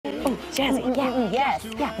Oh, Jazzy, yes.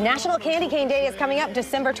 National Candy Cane Day is coming up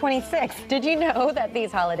December 26th. Did you know that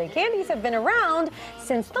these holiday candies have been around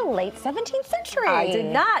since the late 17th century? I did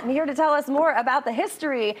not. And here to tell us more about the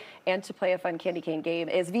history and to play a fun candy cane game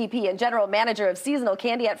is VP and General Manager of Seasonal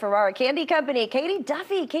Candy at Ferrara Candy Company, Kaite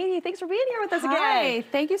Duffy. Kaite, thanks for being here with us again. Hi,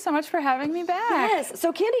 thank you so much for having me back. Yes,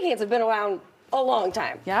 so candy canes have been around a long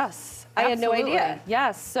time. Yes. I had no absolutely. idea.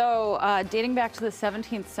 Yes, so dating back to the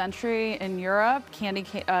 17th century in Europe,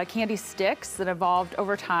 candy sticks that evolved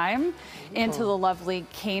over time into the lovely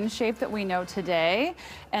cane shape that we know today.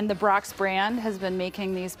 And the Brach's brand has been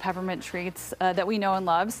making these peppermint treats that we know and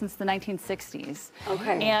love since the 1960s.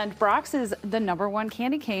 Okay. And Brach's is the #1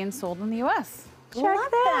 candy cane sold in the U.S. Check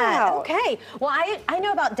that out. Okay. Well, I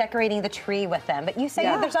know about decorating the tree with them, but you say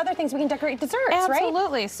there's other things we can decorate desserts, right?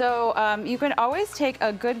 Absolutely. So you can always take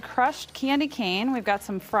a good crushed candy cane. We've got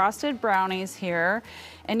some frosted brownies here.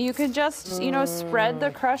 And you could just, you know, spread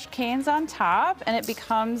the crushed canes on top, and it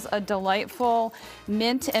becomes a delightful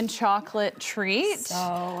mint and chocolate treat.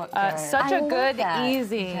 So good. Such a good,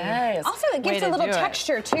 easy. Yes. Also, it gives a little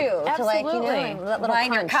texture too. Absolutely. To like, you know, that little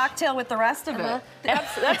Line your crunch. cocktail with the rest of it.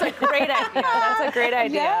 That's a great idea. That's a great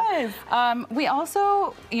idea. Yes. We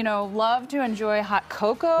also, you know, love to enjoy hot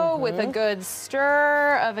cocoa with a good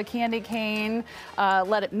stir of a candy cane.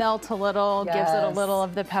 Let it melt a little, gives it a little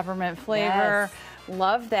of the peppermint flavor.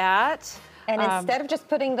 Love that. And instead of just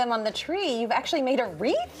putting them on the tree, you've actually made a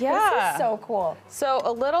wreath? Yeah. This is so cool. So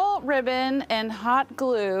a little ribbon and hot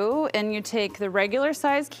glue, and you take the regular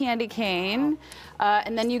size candy cane,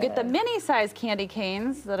 and then you get the mini size candy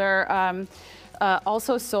canes that are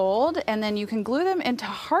also sold, and then you can glue them into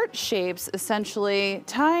heart shapes, essentially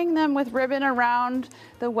tying them with ribbon around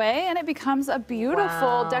the way, and it becomes a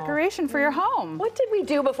beautiful decoration for your home. What did we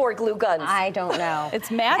do before glue guns? I don't know.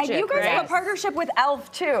 It's magic. And you guys right? have a partnership with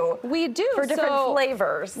Elf too. We do. For different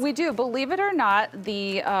flavors. We do. Believe it or not,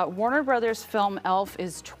 the Warner Brothers film Elf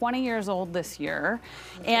is 20 years old this year.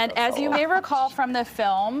 And as you may recall from the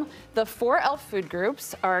film, the 4 Elf food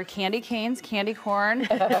groups are candy canes, candy corn,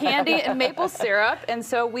 candy, and maple syrup. And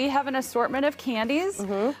so we have an assortment of candies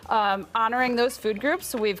honoring those food groups.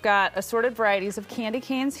 So we've got assorted varieties of candy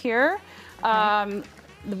canes here.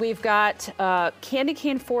 We've got Candy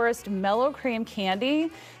Cane Forest Mellow Cream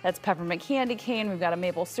Candy. That's peppermint candy cane. We've got a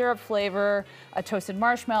maple syrup flavor, a toasted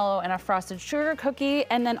marshmallow, and a frosted sugar cookie.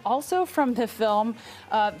 And then also from the film,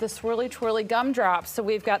 the Swirly Twirly Gumdrops. So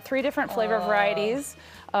we've got 3 different flavor varieties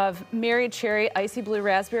of Mary Cherry, Icy Blue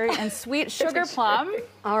Raspberry, and Sweet Sugar Plum.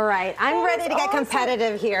 All right, I'm ready to get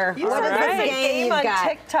competitive here. What is this game you've on got?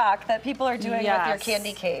 TikTok that people are doing with your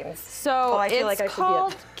candy canes? So I feel like I it's should be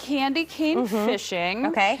called candy cane fishing.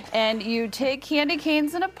 Okay. And you take candy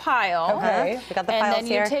canes in a pile. Okay. We got the And files then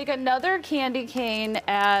you here. take another candy cane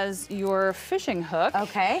as your fishing hook.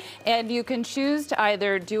 Okay. And you can choose to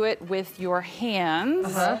either do it with your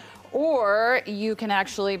hands, or you can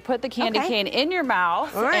actually put the candy cane in your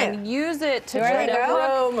mouth and use it to try to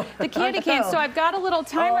hook the candy cane. So I've got a little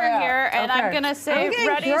timer here, and I'm gonna say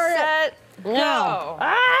ready, set, go.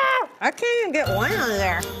 Ah! I can't even get one on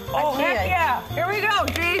there. Oh, heck yeah. Here we go,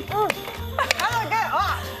 G. How do I get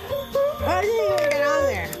off? I didn't even get on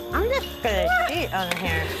there. I'm just gonna cheat on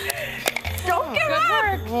here. Don't give Good up.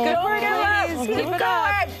 work. Good work, ladies. Keep it up.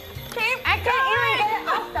 I can't even get it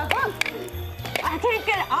off the hook. I can't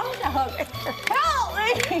get it off the hook. Help me!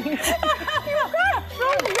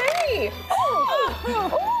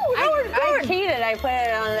 I cheated. I put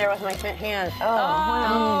it on there with my hand.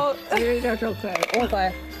 Oh. That's okay.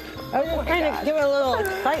 Okay. I was just trying to give it a little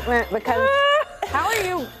excitement because how are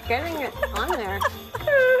you getting it on there?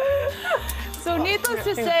 So needless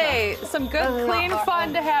to say, some good, clean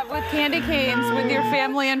fun to have with candy canes with your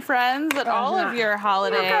family and friends at all of your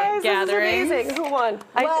holiday gatherings. This is amazing. Who won?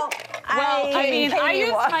 Well, I mean, I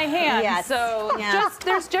used my hands, Yes. so just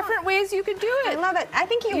there's different ways you could do I it. love it. I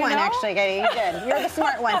think you won, know? actually, Kaite. You did. You're the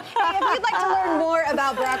smart one. Hey, if you'd like to learn more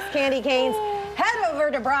about Brach's candy canes, head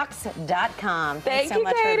over to Brachs.com. Thanks so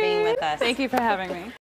much for being with us. Thank you for having me.